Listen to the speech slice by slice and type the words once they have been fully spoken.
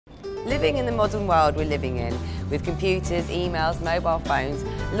Living in the modern world we're living in, with computers, emails, mobile phones,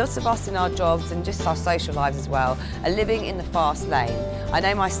 lots of us in our jobs and just our social lives as well, are living in the fast lane. I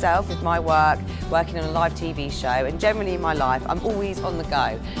know myself with my work, working on a live TV show, and generally in my life, I'm always on the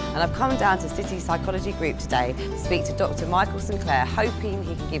go. And I've come down to City Psychology Group today to speak to Dr Michael Sinclair, hoping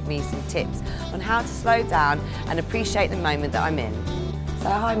he can give me some tips on how to slow down and appreciate the moment that I'm in. So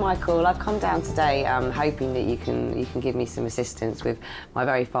hi Michael, I've come down today hoping that you can give me some assistance with my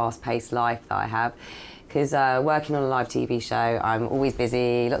very fast-paced life that I have. Because working on a live TV show, I'm always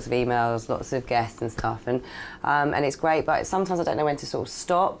busy, lots of emails, lots of guests and stuff, and it's great, but sometimes I don't know when to sort of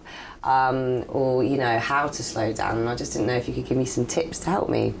stop or, you know, how to slow down, and I just didn't know if you could give me some tips to help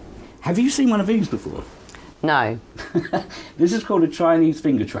me. Have you seen one of these before? No. This is called a Chinese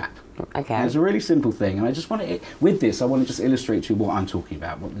finger trap. Okay. And it's a really simple thing, and I just want to, with this, I want to just illustrate to you what I'm talking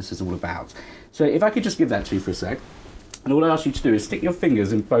about, what this is all about. So if I could just give that to you for a sec. And all I ask you to do is stick your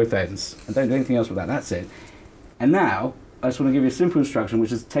fingers in both ends, and don't do anything else with that, that's it. And now, I just want to give you a simple instruction,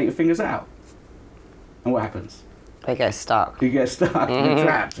 which is take your fingers out. And what happens? They get stuck. You get stuck, you're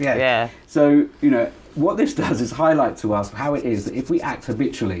trapped, yeah. Yeah. So, you know, what this does is highlight to us how it is that if we act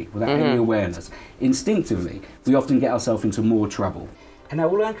habitually, without any awareness, instinctively, we often get ourselves into more trouble. And now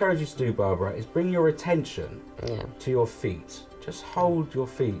all I encourage you to do, Barbara, is bring your attention to your feet. Just hold your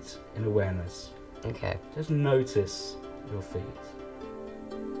feet in awareness. Okay. Just notice your feet.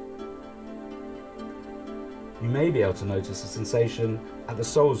 You may be able to notice a sensation at the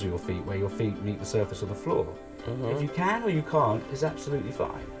soles of your feet, where your feet meet the surface of the floor. If you can or you can't, is absolutely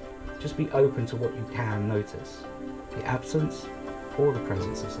fine. Just be open to what you can notice. The absence or the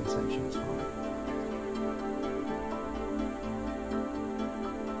presence of sensation is fine.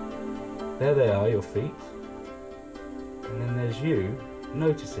 There they are, your feet. And then there's you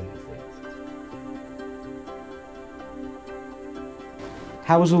noticing your feet.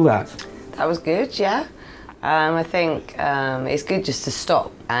 How was all that? That was good, yeah. I think it's good just to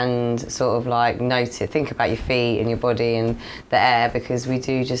stop and sort of like notice, think about your feet and your body and the air, because we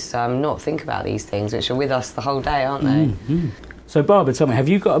do just not think about these things, which are with us the whole day, aren't they? So Barbara, tell me, have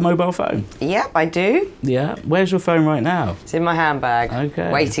you got a mobile phone? Yep, I do. Yeah? Where's your phone right now? It's in my handbag,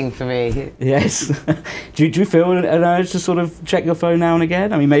 waiting for me. Yes. do you feel an urge to sort of check your phone now and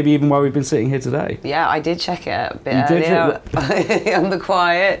again? I mean, maybe even while we've been sitting here today. Yeah, I did check it a bit earlier on the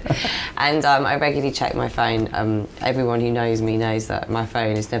quiet. And I regularly check my phone. Everyone who knows me knows that my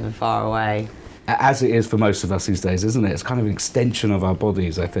phone is never far away. As it is for most of us these days, isn't it? It's kind of an extension of our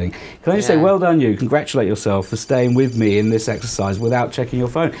bodies, I think. Can I just say, well done you, congratulate yourself for staying with me in this exercise without checking your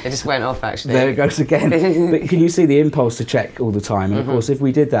phone. It just went off, actually. There it goes again. But can you see the impulse to check all the time? And of course, if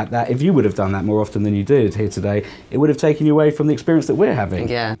we did that, if you would have done that more often than you did here today, it would have taken you away from the experience that we're having.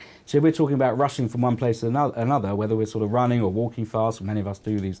 Yeah. So if we're talking about rushing from one place to another, whether we're sort of running or walking fast, many of us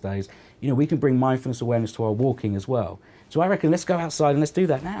do these days, you know, we can bring mindfulness awareness to our walking as well. So I reckon let's go outside and let's do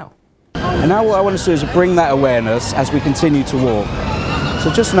that now. And now what I want to do is bring that awareness as we continue to walk.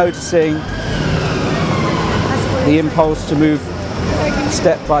 So just noticing the impulse to move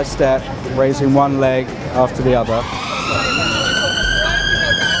step by step, raising one leg after the other.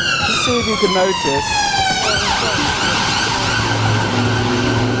 Just see if you can notice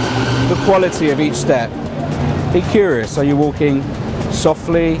the quality of each step. Be curious, are you walking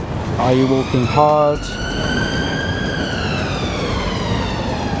softly? Are you walking hard?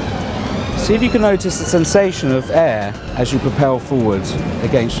 See if you can notice the sensation of air as you propel forwards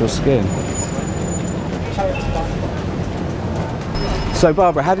against your skin. So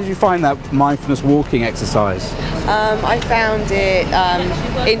Barbara, how did you find that mindfulness walking exercise? I found it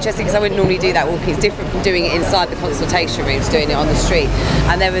interesting because I wouldn't normally do that walking. It's different from doing it inside the consultation rooms, doing it on the street.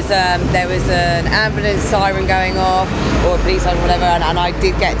 And there was an ambulance siren going off, or a police siren, whatever, and I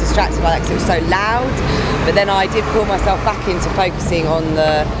did get distracted by that because it was so loud. But then I did pull myself back into focusing on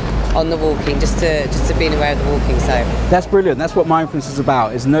the walking, just to being aware of the walking. So that's brilliant. That's what mindfulness is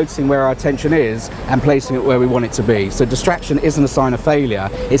about, is noticing where our attention is and placing it where we want it to be. So distraction isn't a sign of failure.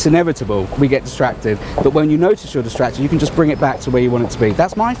 It's inevitable. We get distracted, but when you notice you're distracted, you can just bring it back to where you want it to be.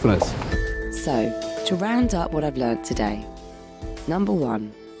 That's mindfulness. So to round up what I've learned today, number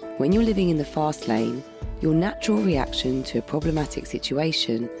one, when you're living in the fast lane, your natural reaction to a problematic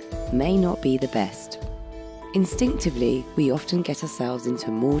situation may not be the best. Instinctively, we often get ourselves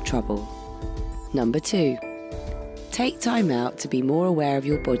into more trouble. Number two, take time out to be more aware of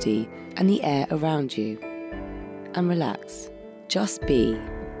your body and the air around you. And relax. Just be.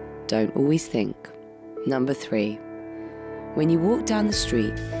 Don't always think. Number three, when you walk down the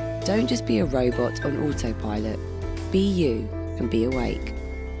street, don't just be a robot on autopilot. Be you and be awake.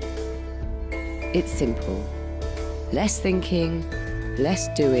 It's simple. Less thinking, less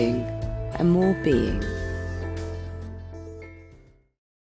doing, and more being.